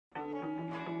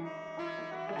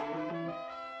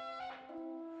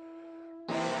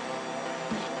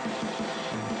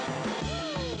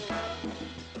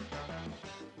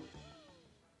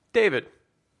David.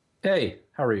 Hey,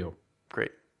 how are you?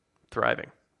 Great.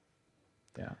 Thriving.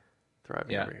 Yeah.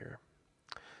 Thriving Yeah. over here.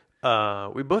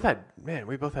 We both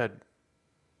had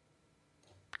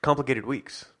complicated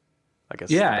weeks, I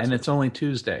guess. Yeah, and it's only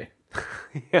Tuesday.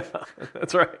 Yeah,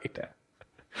 that's right.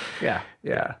 Yeah.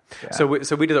 Yeah. So we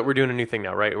did that. We're doing a new thing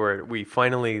now, right? Where we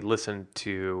finally listened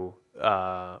to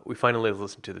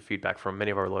the feedback from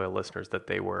many of our loyal listeners that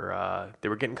they were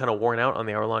getting kind of worn out on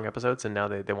the hour-long episodes, and now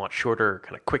they want shorter,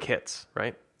 kind of quick hits,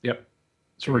 right? Yep.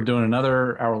 So we're doing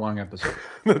another hour-long episode.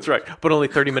 That's right, but only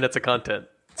 30 minutes of content.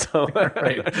 So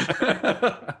Right.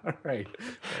 Right.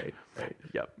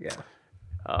 Yep. Yeah.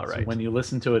 All So right. when you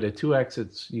listen to it at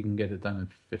 2x, you can get it done in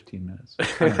 15 minutes.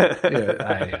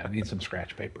 I need some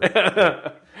scratch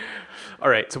paper. All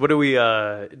right. So what do we,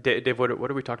 Dave? What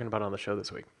are we talking about on the show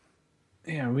this week?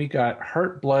 Yeah, we got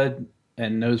heart, blood,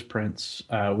 and nose prints.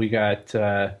 We got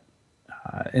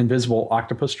invisible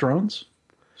octopus drones.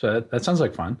 So that sounds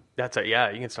like fun. That's it. Yeah,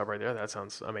 you can stop right there. That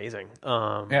sounds amazing.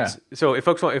 Yeah. So if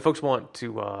folks want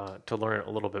to learn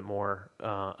a little bit more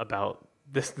about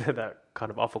that kind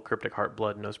of awful cryptic heart,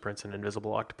 blood, nose prints, and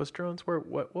invisible octopus drones,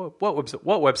 what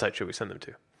website should we send them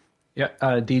to? Yeah,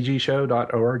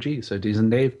 dgshow.org. So D's and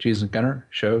Dave, G's and Gunner,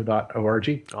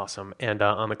 show.org. Awesome. And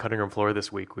on the cutting room floor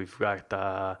this week, we've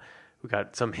got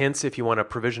some hints if you want to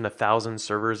provision 1,000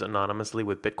 servers anonymously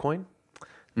with Bitcoin.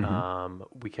 Mm-hmm.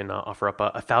 We can offer up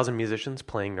 1,000 musicians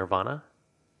playing Nirvana.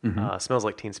 Mm-hmm. Smells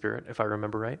Like Teen Spirit, if I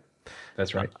remember right.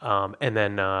 That's right. And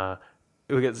then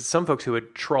we get some folks who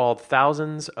had trawled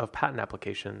thousands of patent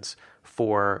applications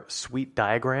for sweet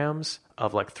diagrams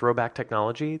of like throwback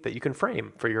technology that you can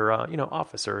frame for your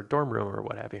office or dorm room or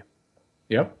what have you.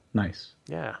 Yep. Nice.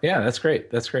 Yeah. Yeah, that's great.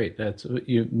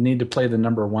 You need to play the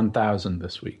number 1,000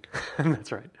 this week.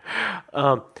 That's right.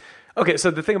 Okay,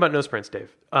 so the thing about nose prints,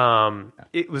 Dave,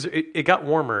 it got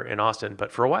warmer in Austin,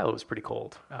 but for a while it was pretty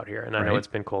cold out here, and I know it's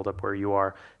been cold up where you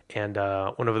are. And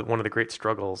one of the great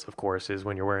struggles, of course, is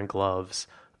when you're wearing gloves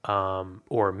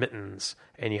or mittens,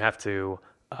 and you have to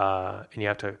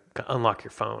unlock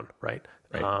your phone, right?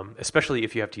 Especially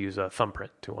if you have to use a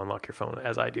thumbprint to unlock your phone,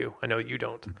 as I do. I know you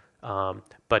don't,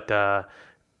 but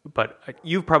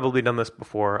you've probably done this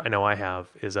before. I know I have.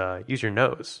 Is use your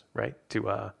nose, right,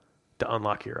 to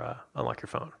unlock your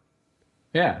phone.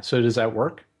 Yeah. So does that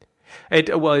work? It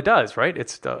does, right?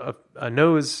 It's a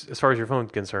nose, as far as your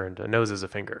phone's concerned. A nose is a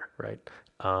finger, right?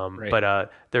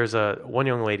 But there's one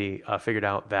young lady figured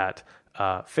out that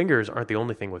fingers aren't the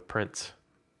only thing with prints.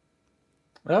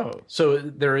 Oh, so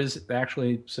there is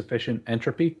actually sufficient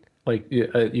entropy? Like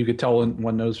you could tell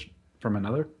one nose from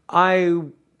another?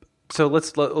 So let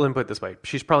me put it this way: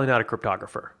 she's probably not a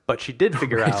cryptographer, but she did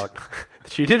figure out.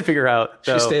 She did figure out.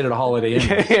 Though, she stayed at a Holiday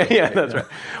Inn. yeah, that's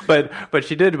right. But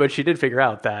she did figure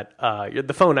out that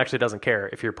the phone actually doesn't care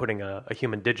if you're putting a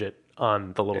human digit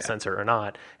on the little sensor or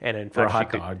not. And in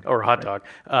fact, or a hot dog.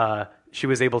 She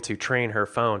was able to train her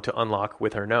phone to unlock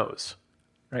with her nose.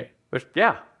 Right. Which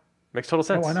makes total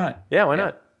sense. Why not? Yeah, why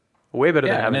not? Way better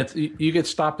than having and you get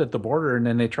stopped at the border, and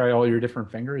then they try all your different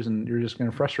fingers, and you're just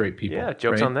going to frustrate people. Yeah,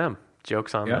 jokes on them.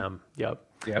 Jokes on them. Yep.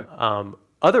 Yep.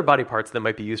 Other body parts that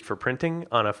might be used for printing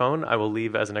on a phone, I will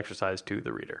leave as an exercise to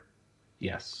the reader.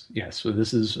 Yes. So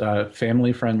this is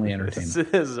family-friendly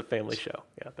entertainment. This is a family show.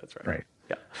 Yeah, that's right. Right.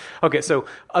 Yeah. Okay, so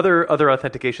other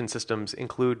authentication systems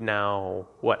include now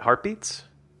what? Heartbeats?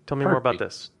 Tell me more about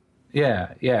this.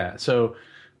 Yeah. So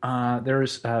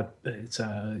there's it's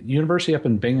a university up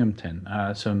in Binghamton.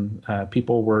 Some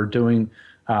people were doing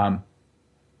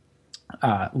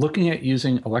looking at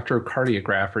using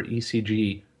electrocardiograph or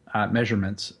ECG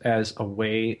measurements as a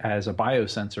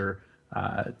biosensor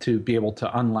to be able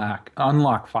to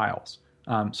unlock files.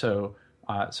 So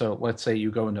let's say you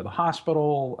go into the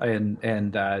hospital and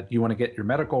you want to get your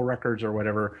medical records or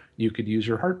whatever, you could use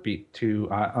your heartbeat to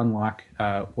unlock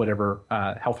whatever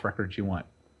health records you want.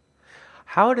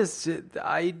 I'm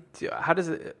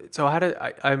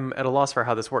at a loss for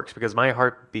how this works because my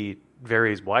heartbeat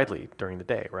varies widely during the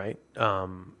day, right?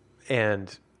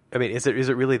 And I mean, is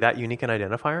it really that unique an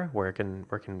identifier where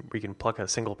we can pluck a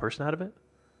single person out of it?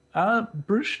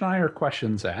 Bruce Schneier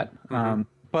questions that,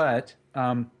 but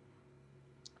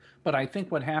I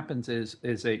think what happens is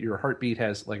that your heartbeat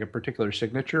has like a particular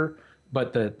signature,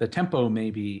 but the tempo may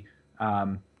be,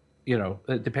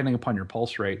 depending upon your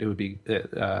pulse rate, it would be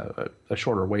a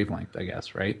shorter wavelength, I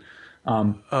guess, right?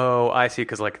 I see.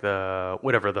 Because like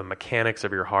the mechanics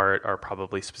of your heart are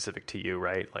probably specific to you,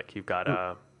 right? Like you've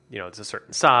got it's a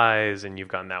certain size, and you've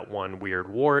gotten that one weird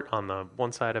wart on the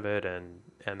one side of it, and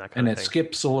that kind of thing. And it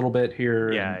skips a little bit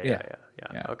here. Yeah.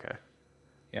 Okay.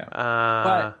 Yeah.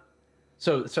 But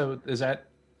so is that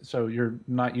So you're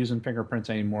not using fingerprints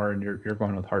anymore, and you're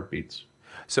going with heartbeats.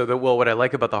 So what I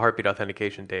like about the heartbeat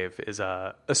authentication, Dave, is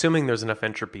assuming there's enough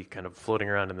entropy kind of floating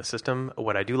around in the system.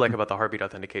 What I do like about the heartbeat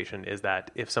authentication is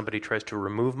that if somebody tries to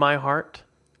remove my heart,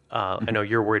 I know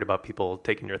you're worried about people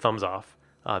taking your thumbs off.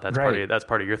 That's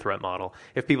part of your threat model.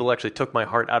 If people actually took my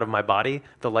heart out of my body,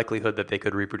 the likelihood that they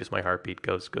could reproduce my heartbeat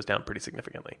goes down pretty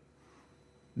significantly.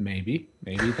 Maybe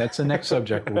that's the next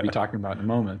subject we'll be talking about in a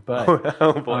moment. But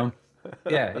oh boy.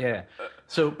 yeah.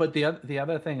 So, but the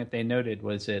other thing that they noted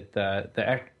was that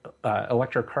the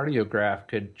electrocardiograph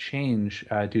could change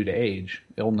due to age,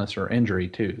 illness, or injury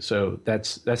too. So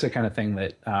that's the kind of thing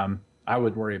that I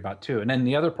would worry about too. And then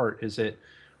the other part is that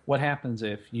what happens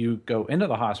if you go into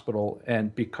the hospital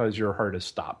and because your heart is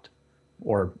stopped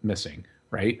or missing,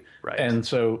 right? Right. And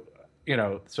so,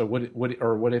 so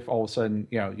what if all of a sudden,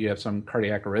 you have some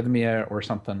cardiac arrhythmia or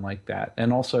something like that?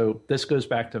 And also this goes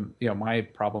back to, my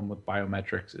problem with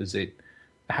biometrics is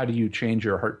how do you change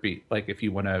your heartbeat? Like if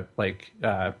you want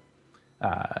to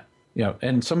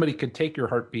and somebody could take your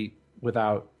heartbeat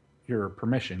without your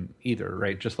permission either,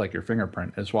 right? Just like your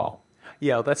fingerprint as well.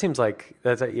 Yeah, that seems like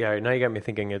yeah. Now you got me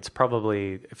thinking. It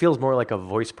feels more like a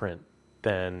voice print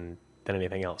than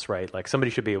anything else, right? Like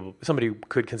somebody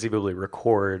could conceivably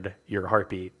record your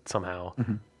heartbeat somehow,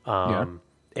 and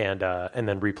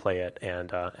then replay it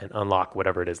and unlock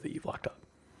whatever it is that you've locked up.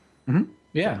 Mm-hmm.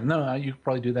 Yeah, no, you could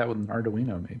probably do that with an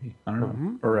Arduino, maybe. I don't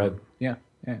know, or yeah.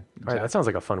 Exactly. All right, that sounds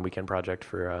like a fun weekend project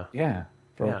for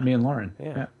me and Lauren.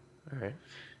 Yeah. All right.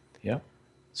 Yep.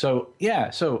 So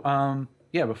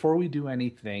before we do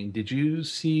anything, did you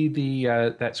see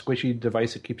that squishy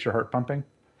device that keeps your heart pumping?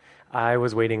 I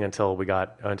was waiting until we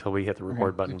hit the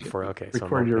record button before. Okay, so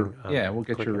we'll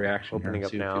get your reaction. Opening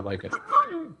up now. If you like it.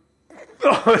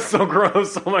 Oh, it's so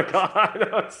gross! Oh my god,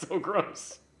 it's so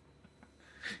gross.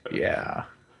 Yeah.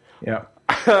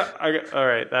 All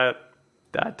right,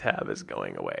 that tab is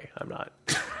going away. I'm not.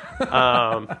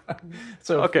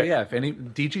 So okay. If any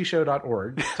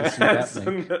dgshow.org to see that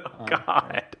link. Oh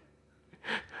god.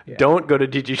 Yeah. Don't go to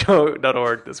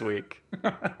dgshow.org this week.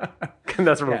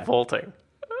 That's revolting.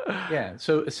 Yeah.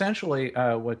 So essentially,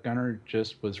 what Gunnar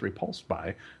just was repulsed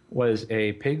by was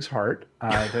a pig's heart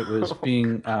that was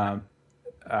being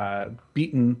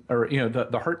beaten, or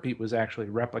the heartbeat was actually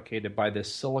replicated by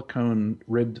this silicone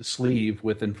ribbed sleeve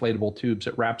with inflatable tubes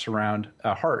that wraps around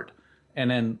a heart, and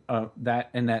then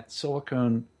that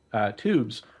silicone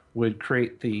tubes would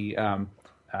create the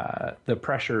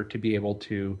pressure to be able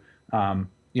to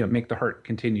make the heart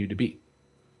continue to beat.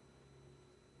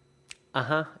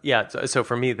 Yeah. So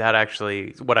for me, that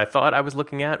actually, what I thought I was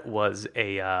looking at was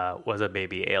a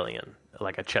baby alien,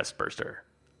 like a chest burster.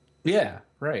 Yeah.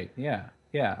 Right. Yeah.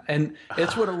 Yeah. And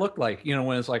it's what it looked like,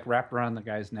 when it's like wrapped around the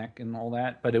guy's neck and all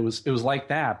that. But it was like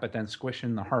that, but then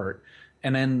squishing the heart,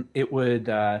 and then it would.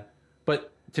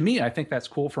 But to me, I think that's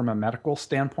cool from a medical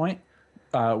standpoint.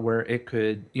 Where it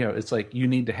could, it's like you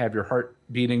need to have your heart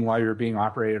beating while you're being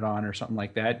operated on or something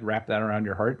like that. Wrap that around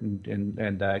your heart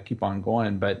and keep on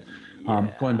going. But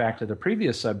going back to the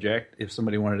previous subject, if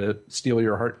somebody wanted to steal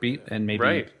your heartbeat and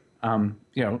maybe,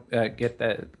 get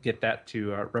that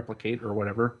to replicate or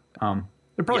whatever,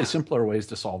 there are probably simpler ways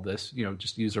to solve this.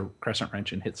 Just use a crescent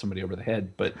wrench and hit somebody over the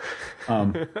head. But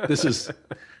this is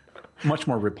much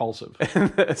more repulsive.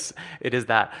 It is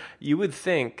that. You would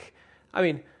think, I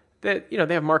mean, that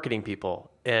they have marketing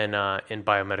people in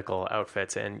biomedical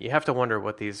outfits, and you have to wonder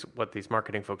what these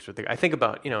marketing folks are thinking. I think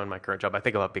about in my current job, I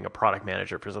think about being a product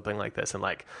manager for something like this, and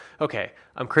like, okay,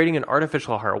 I'm creating an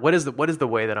artificial heart. What is the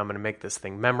way that I'm going to make this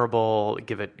thing memorable,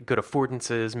 give it good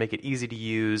affordances, make it easy to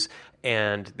use?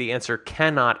 And the answer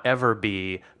cannot ever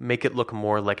be make it look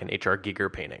more like an H.R.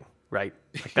 Giger painting, right?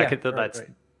 Like that's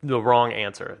the wrong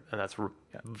answer, and that's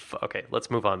okay. Let's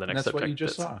move on to the next subject. That's what you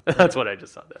just saw. That's what I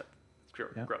just saw. That.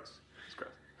 Gross. It's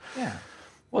gross. Yeah.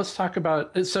 Well, let's talk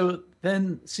about. So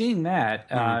then, seeing that,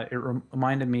 it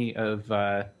reminded me of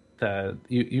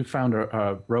you found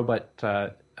a robot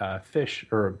fish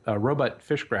or a robot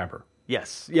fish grabber.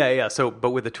 Yes. Yeah. So, but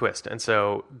with a twist. And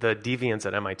so the deviants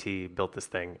at MIT built this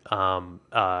thing, and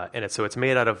it's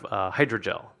made out of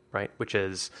hydrogel, right? Which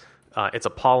is it's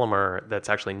a polymer that's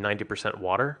actually 90%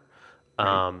 water,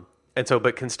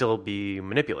 but can still be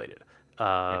manipulated.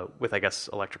 With, I guess,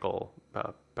 electrical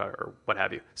or what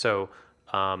have you. So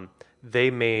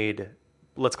they made,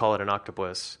 let's call it an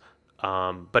octopus,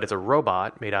 but it's a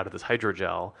robot made out of this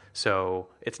hydrogel. So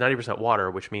it's 90% water,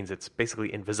 which means it's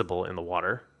basically invisible in the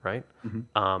water, right?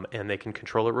 Mm-hmm. And they can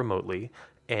control it remotely.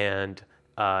 And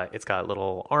it's got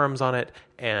little arms on it,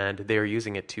 and they're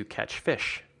using it to catch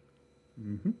fish,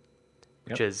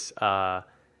 which is...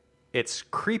 it's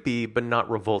creepy but not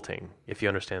revolting, if you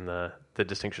understand the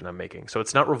distinction I'm making. So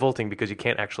it's not revolting because you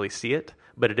can't actually see it,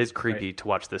 but it is creepy to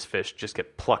watch this fish just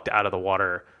get plucked out of the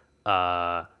water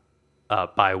by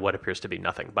what appears to be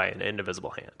nothing, by an invisible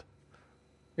hand.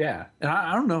 Yeah, and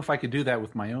I don't know if I could do that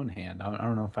with my own hand. I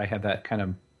don't know if I had that kind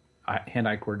of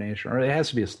hand-eye coordination, or it has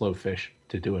to be a slow fish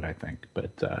to do it, I think.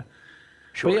 But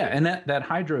sure. But yeah, and that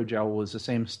hydrogel was the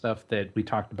same stuff that we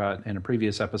talked about in a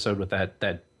previous episode with that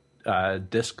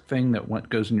disc thing that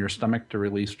goes in your stomach to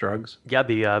release drugs. Yeah,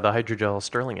 the hydrogel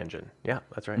Stirling engine. Yeah,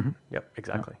 that's right. Mm-hmm. Yep,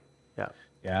 exactly.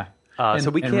 Yeah. So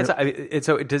we can't.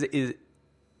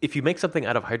 If you make something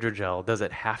out of hydrogel, does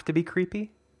it have to be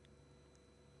creepy?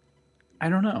 I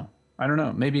don't know.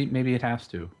 Maybe it has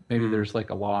to. Maybe there's like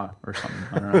a law or something.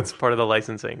 I don't know. It's part of the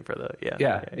licensing for the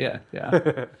Yeah.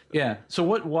 Yeah. So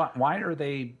why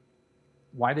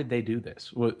did they do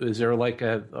this? Is there like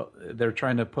they're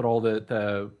trying to put all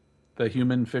the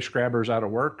human fish grabbers out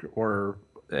of work,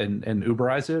 and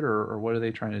Uberize it, or what are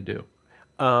they trying to do?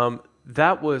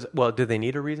 Do they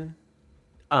need a reason?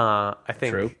 I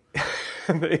think. True.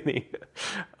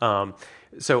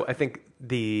 So I think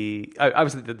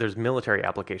obviously there's military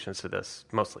applications to this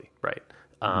mostly, right?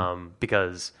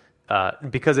 Because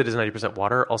it is 90%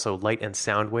 water, also light and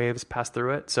sound waves pass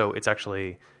through it. So it's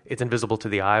invisible to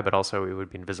the eye, but also it would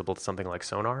be invisible to something like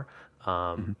sonar.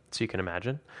 So you can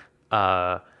imagine.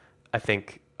 I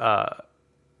think, I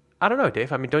don't know,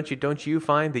 Dave. I mean, don't you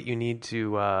find that you need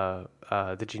to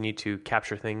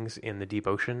capture things in the deep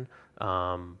ocean,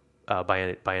 by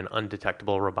an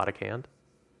undetectable robotic hand?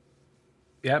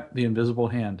 Yep, the invisible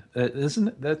hand.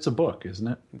 That's a book, isn't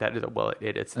it? That is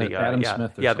it's the Adam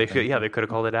Smith. They could have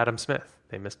called it Adam Smith.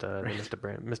 They missed a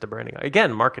branding.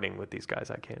 Again, marketing with these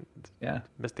guys. I can't.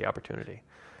 Missed the opportunity.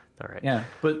 All right. Yeah,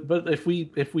 but if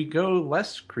we go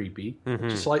less creepy,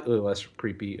 just slightly less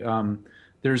creepy,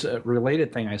 there's a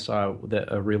related thing I saw,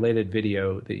 a related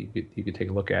video that you could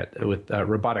take a look at with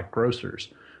robotic grocers,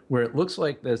 where it looks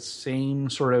like the same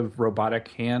sort of robotic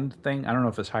hand thing. I don't know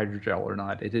if it's hydrogel or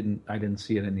not. I didn't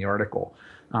see it in the article.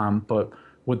 But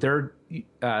what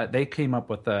they came up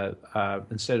with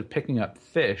instead of picking up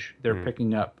fish, they're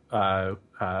picking up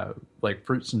like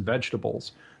fruits and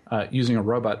vegetables using a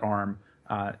robot arm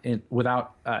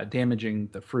without damaging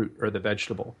the fruit or the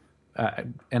vegetable.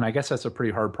 And I guess that's a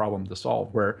pretty hard problem to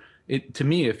solve. Where to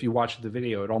me, if you watch the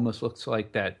video, it almost looks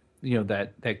like that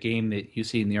game that you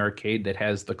see in the arcade that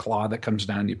has the claw that comes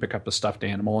down, you pick up a stuffed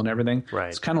animal and everything. Right.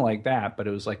 It's kind of like that, but it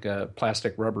was like a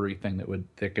plastic rubbery thing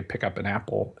that could pick up an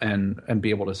apple and be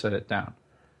able to set it down.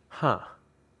 Huh.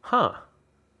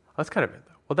 That's kind of,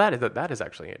 well, that is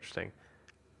actually interesting.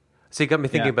 So you got me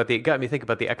thinking about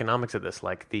the economics of this,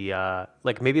 like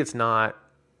maybe it's not,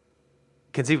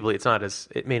 conceivably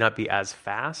it may not be as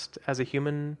fast as a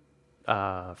human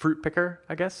fruit picker,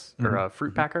 I guess, or a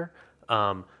fruit packer.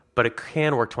 But it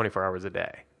can work 24 hours a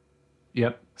day.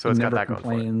 Yep. So it's never got that going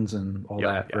for it. Complains and all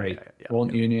that, right?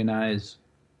 Won't unionize.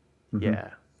 Mm-hmm. Yeah.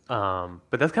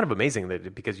 But that's kind of amazing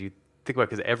because you think about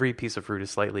it, because every piece of fruit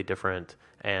is slightly different,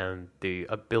 and the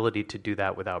ability to do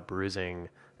that without bruising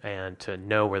and to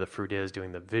know where the fruit is,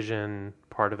 doing the vision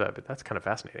part of it. But that's kind of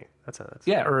fascinating. That's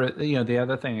or the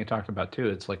other thing I talked about too.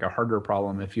 It's like a harder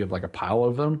problem if you have like a pile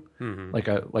of them, like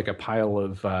a pile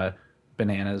of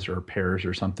bananas or pears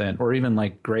or something, or even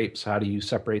like grapes. How do you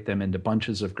separate them into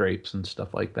bunches of grapes and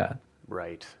stuff like that?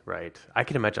 Right. I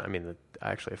can imagine. I mean,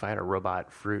 actually, if I had a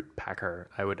robot fruit packer,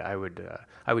 I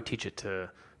would teach it to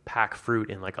pack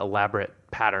fruit in like elaborate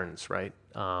patterns, right?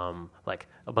 Like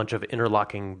a bunch of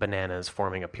interlocking bananas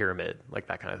forming a pyramid, like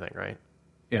that kind of thing, right?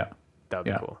 Yeah, that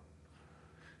would be cool.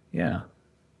 Yeah.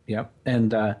 Yep.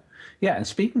 And and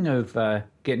speaking of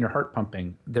getting your heart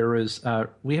pumping, there was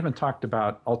we haven't talked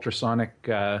about ultrasonic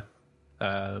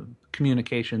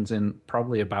communications in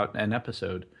probably about an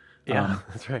episode. Yeah,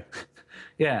 that's right.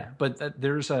 Yeah, but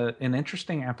there's an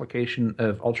interesting application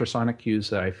of ultrasonic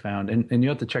cues that I found, and you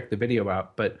have to check the video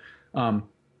out. But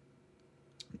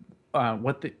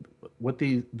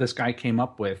this guy came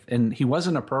up with, and he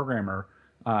wasn't a programmer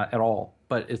at all,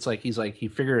 but it's like he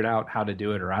figured out how to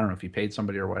do it, or I don't know if he paid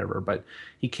somebody or whatever, but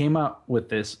he came up with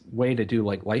this way to do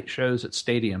like light shows at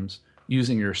stadiums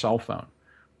using your cell phone.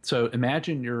 So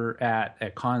imagine you're at a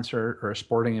concert or a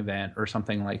sporting event or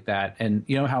something like that, and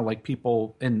you know how like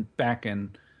people back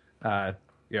in our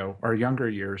younger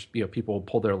years, people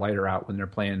pull their lighter out when they're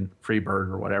playing Freebird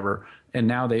or whatever, and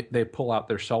now they pull out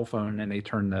their cell phone and they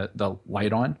turn the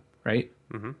light on, right?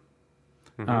 Mm-hmm.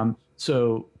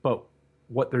 Mm-hmm. But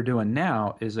what they're doing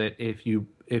now is that if you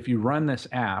run this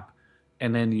app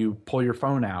and then you pull your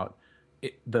phone out,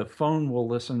 the phone will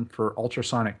listen for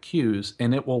ultrasonic cues,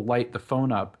 and it will light the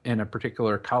phone up in a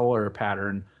particular color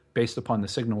pattern based upon the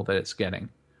signal that it's getting.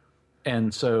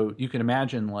 And so you can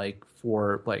imagine, like,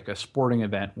 for like a sporting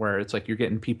event where it's like you're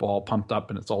getting people all pumped up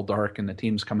and it's all dark and the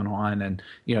team's coming on, and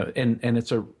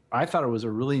and I thought it was a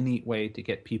really neat way to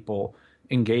get people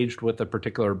engaged with a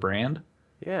particular brand.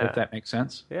 Yeah. If that makes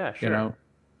sense. Yeah, sure.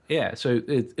 Yeah, so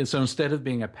so instead of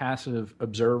being a passive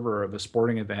observer of a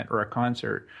sporting event or a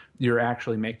concert, you're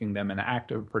actually making them an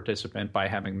active participant by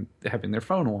having their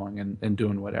phone along and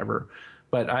doing whatever.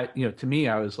 But to me,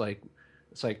 I was like,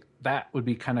 it's like that would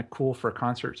be kind of cool for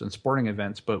concerts and sporting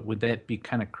events, but would that be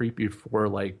kind of creepy for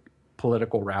like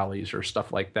political rallies or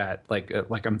stuff like that? Like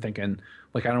I'm thinking,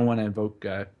 like, I don't want to invoke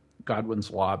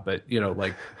Godwin's law, but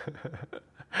like.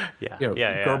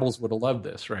 Goebbels would have loved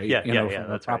this, right?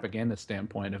 From a propaganda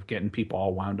standpoint of getting people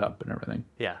all wound up and everything.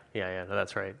 Yeah. No,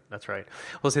 that's right.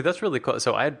 Well, see, that's really cool.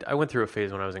 So I went through a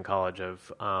phase when I was in college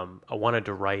of I wanted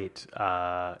to write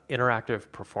interactive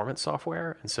performance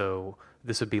software, and so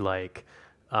this would be like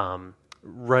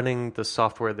running the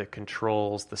software that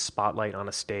controls the spotlight on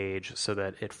a stage so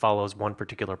that it follows one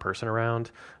particular person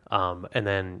around, and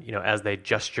then as they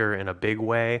gesture in a big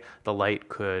way, the light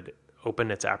could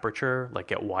open its aperture, like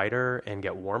get wider and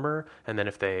get warmer, and then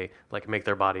if they like make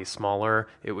their bodies smaller,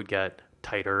 it would get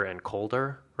tighter and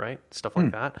colder, right? Stuff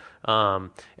like that. And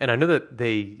I know that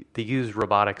they use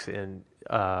robotics in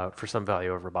for some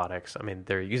value of robotics. I mean,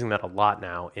 they're using that a lot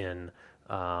now in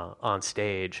on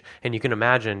stage, and you can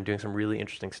imagine doing some really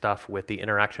interesting stuff with the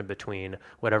interaction between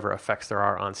whatever effects there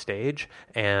are on stage,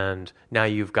 and now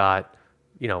you've got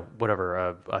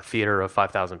a theater of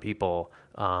 5,000 people,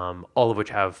 all of which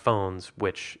have phones,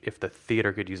 which if the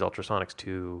theater could use ultrasonics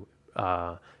to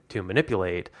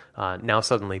manipulate, now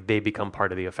suddenly they become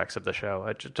part of the effects of the show.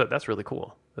 That's really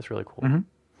cool. Mm-hmm.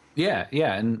 Yeah.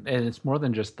 And it's more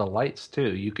than just the lights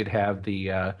too. You could have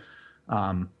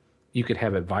you could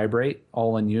have it vibrate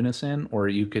all in unison, or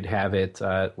you could have it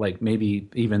like maybe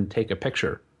even take a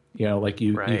picture, like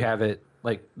you have it.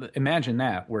 Like, imagine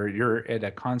that, where you're at a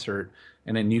concert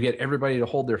and then you get everybody to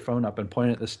hold their phone up and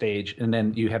point at the stage, and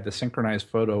then you have the synchronized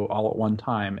photo all at one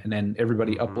time, and then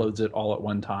everybody uploads it all at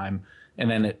one time, and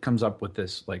then it comes up with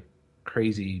this like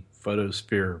crazy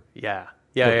photosphere. Yeah,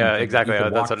 exactly.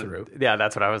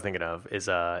 That's what I was thinking of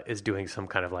is doing some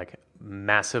kind of like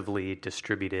massively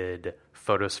distributed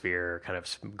photosphere, kind of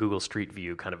Google Street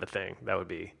View kind of a thing. That would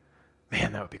be cool.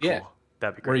 Yeah.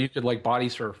 That'd be great. Where you could like body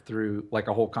surf through like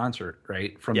a whole concert,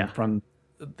 right? From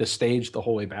the stage the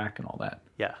whole way back and all that.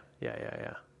 Yeah.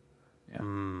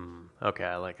 Okay,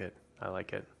 I like it.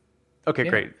 Okay,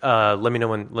 great. Let me know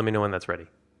when that's ready.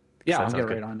 Yeah, I'll get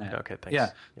right on that. Okay, thanks.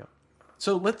 Yeah.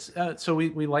 So let's so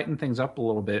we lighten things up a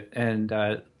little bit, and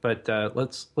but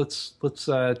let's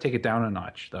take it down a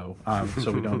notch though,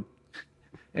 so we don't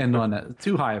end on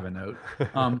too high of a note.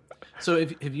 So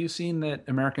have you seen that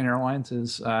American Airlines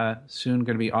is soon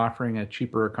going to be offering a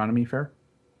cheaper economy fare?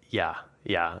 Yeah.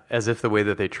 As if the way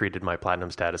that they treated my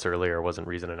platinum status earlier wasn't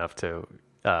reason enough to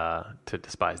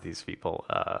despise these people.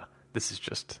 This is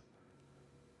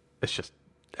it's just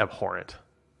abhorrent.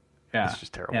 Yeah, it's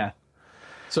just terrible. Yeah.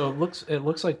 So it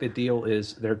looks like the deal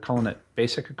is they're calling it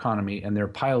basic economy, and they're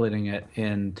piloting it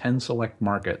in 10 select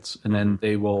markets, and then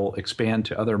they will expand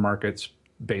to other markets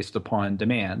based upon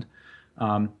demand.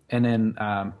 But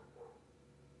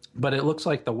it looks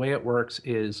like the way it works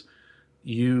is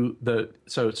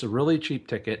so it's a really cheap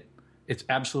ticket. It's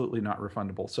absolutely not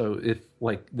refundable. So if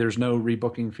like there's no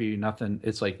rebooking fee, nothing,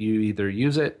 it's like you either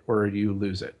use it or you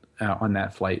lose it on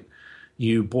that flight.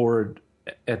 You board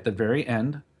at the very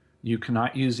end. You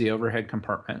cannot use the overhead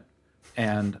compartment,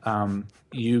 and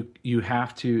you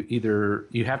have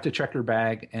to check your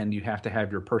bag, and you have to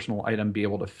have your personal item be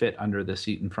able to fit under the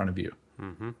seat in front of you.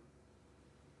 Mm-hmm.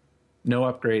 No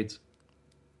upgrades,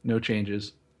 no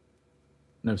changes,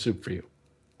 no soup for you.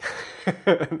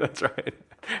 That's right.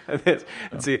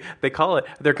 See,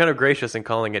 they're kind of gracious in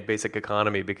calling it basic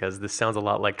economy because this sounds a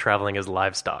lot like traveling as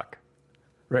livestock.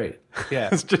 Right. Yeah.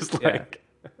 It's just like.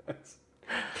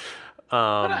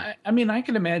 But I mean, I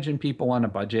can imagine people on a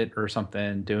budget or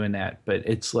something doing that, but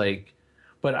it's like,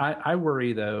 but I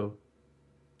worry though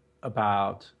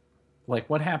about like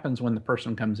what happens when the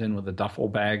person comes in with a duffel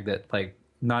bag that like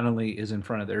not only is in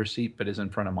front of their seat, but is in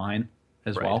front of mine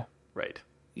as well. Right.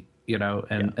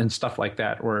 And stuff like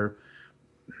that, or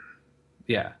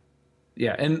yeah.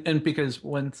 And because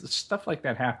when stuff like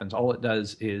that happens, all it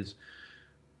does is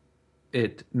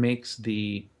it makes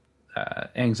the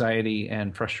anxiety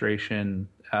and frustration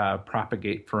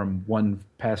propagate from one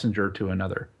passenger to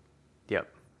another.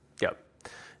 Yep.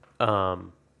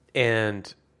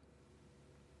 And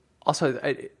Also,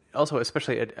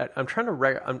 especially, I'm trying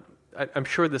to. I'm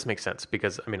sure this makes sense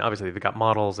because I mean, obviously they've got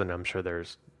models, and I'm sure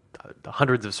there's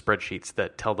hundreds of spreadsheets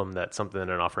that tell them that something in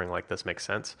an offering like this makes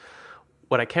sense.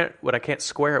 What I can't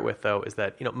square it with though is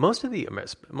that most of the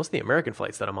American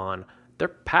flights that I'm on, they're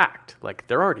packed, like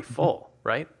they're already full,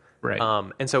 right? Right.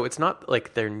 And so it's not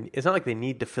like they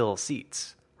need to fill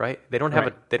seats, right? They don't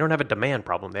have a demand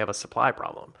problem; they have a supply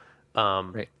problem.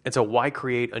 Right. And so why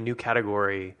create a new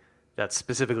category that's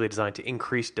specifically designed to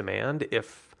increase demand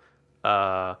if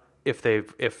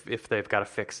they've got a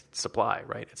fixed supply,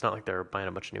 right? It's not like they're buying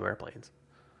a bunch of new airplanes.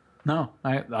 No,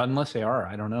 unless they are,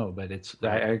 I don't know. But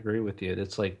I agree with you.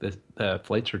 It's like the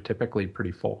flights are typically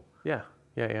pretty full. Yeah,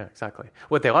 exactly.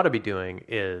 What they ought to be doing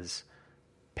is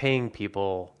paying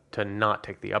people to not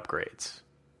take the upgrades.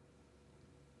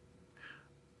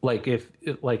 Like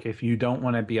if you don't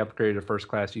want to be upgraded to first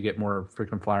class, you get more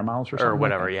frequent flyer miles or something. Or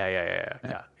whatever. Like that.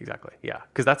 Yeah, exactly. Yeah,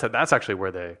 because that's actually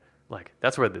where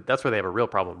that's where they have a real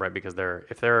problem, right? Because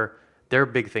their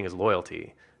big thing is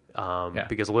loyalty.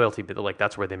 Because loyalty, like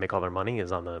that's where they make all their money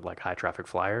is on the like high traffic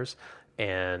flyers.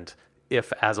 And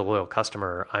if as a loyal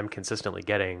customer, I'm consistently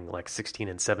getting like 16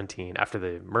 and 17 after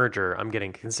the merger, I'm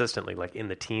getting consistently like in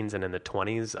the teens and in the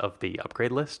 20s of the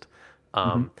upgrade list,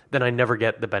 then I never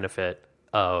get the benefit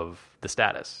of the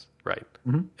status, right?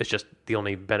 Mm-hmm. It's just the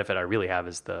only benefit I really have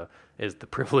is the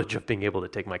privilege of being able to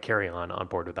take my carry-on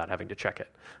board without having to check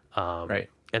it. Right.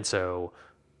 And so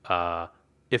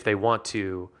if they want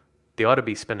to, they ought to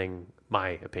be spending,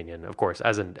 my opinion, of course,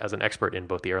 as an expert in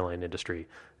both the airline industry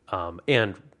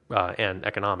and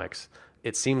economics,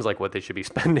 it seems like what they should be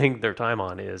spending their time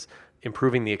on is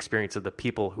improving the experience of the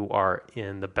people who are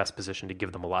in the best position to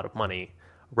give them a lot of money,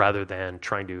 rather than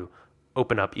trying to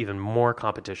open up even more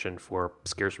competition for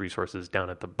scarce resources down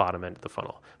at the bottom end of the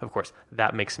funnel. Of course,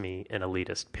 that makes me an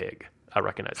elitist pig. I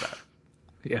recognize that.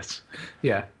 Yes.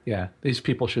 Yeah. These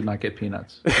people should not get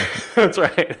peanuts. That's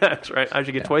right. I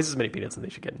should get twice as many peanuts, and they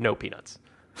should get no peanuts.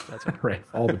 That's right. Right.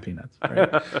 All the peanuts.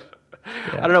 Right.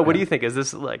 I don't know. What do you think? Is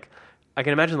this like? I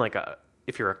can imagine like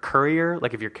if you're a courier,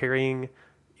 like if you're carrying,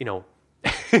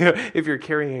 if you're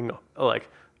carrying like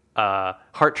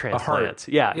heart transplants.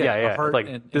 Yeah.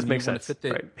 Like this makes sense.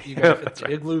 You got to fit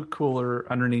the igloo cooler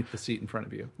underneath the seat in front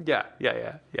of you. Yeah.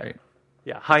 Right.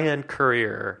 Yeah. High end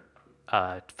courier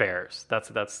fares.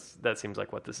 That seems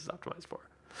like what this is optimized for.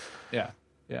 Yeah.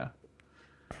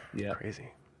 Crazy.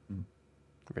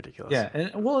 Ridiculous. Yeah,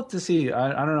 and we'll have to see.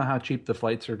 I don't know how cheap the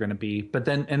flights are going to be, but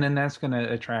then that's going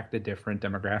to attract a different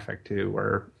demographic too,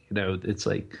 where it's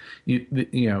like you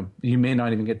may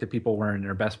not even get the people wearing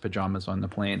their best pajamas on the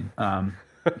plane in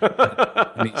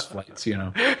these flights. See,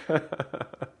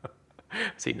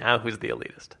 now who's the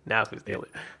elitist?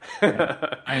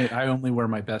 Yeah. I only wear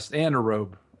my best and a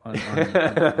robe.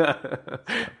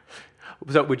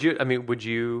 So would you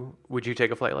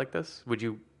take a flight like this? Would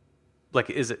you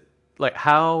is it like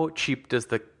how cheap does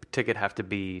the ticket have to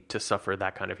be to suffer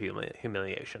that kind of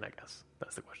humiliation? I guess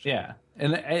that's the question. Yeah,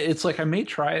 and it's like I may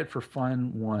try it for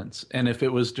fun once, and if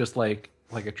it was just like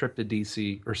a trip to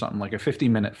DC or something, like a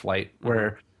 50-minute flight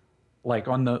where like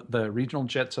on the regional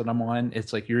jets that I'm on,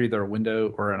 it's like you're either a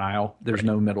window or an aisle. There's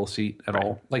no middle seat at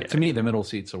all. Like to me, the middle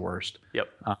seat's the worst. Yep.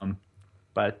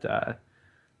 But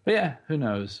yeah, who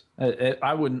knows?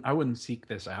 I wouldn't seek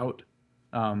this out.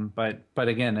 But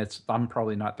again, I'm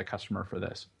probably not the customer for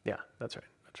this. Yeah, that's right.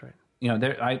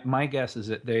 My guess is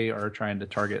that they are trying to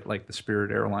target like the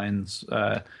Spirit Airlines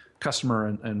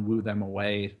customer and woo them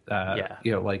away.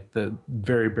 Like the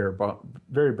very bare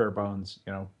bones.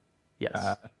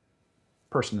 Yes.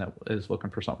 Person that is looking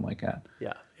for something like that.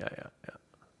 Yeah.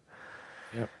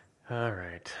 Yep. All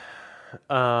right.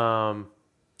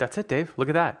 That's it, Dave. Look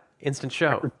at that. Instant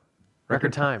show.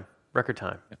 Record time.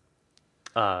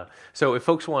 So if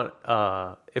folks want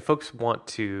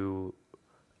to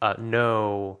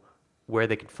know where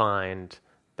they can find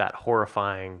that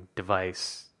horrifying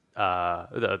device,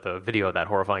 the video of that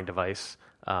horrifying device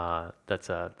that's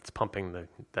pumping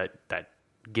that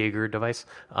Geiger device,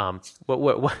 what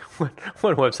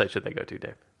website should they go to,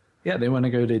 Dave? Yeah, they want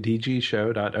to go to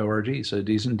dgshow.org. So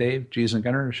D's and Dave, G's and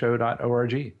Gunner,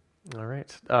 show.org. All right.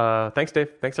 Thanks, Dave.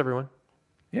 Thanks, everyone.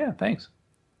 Yeah, thanks.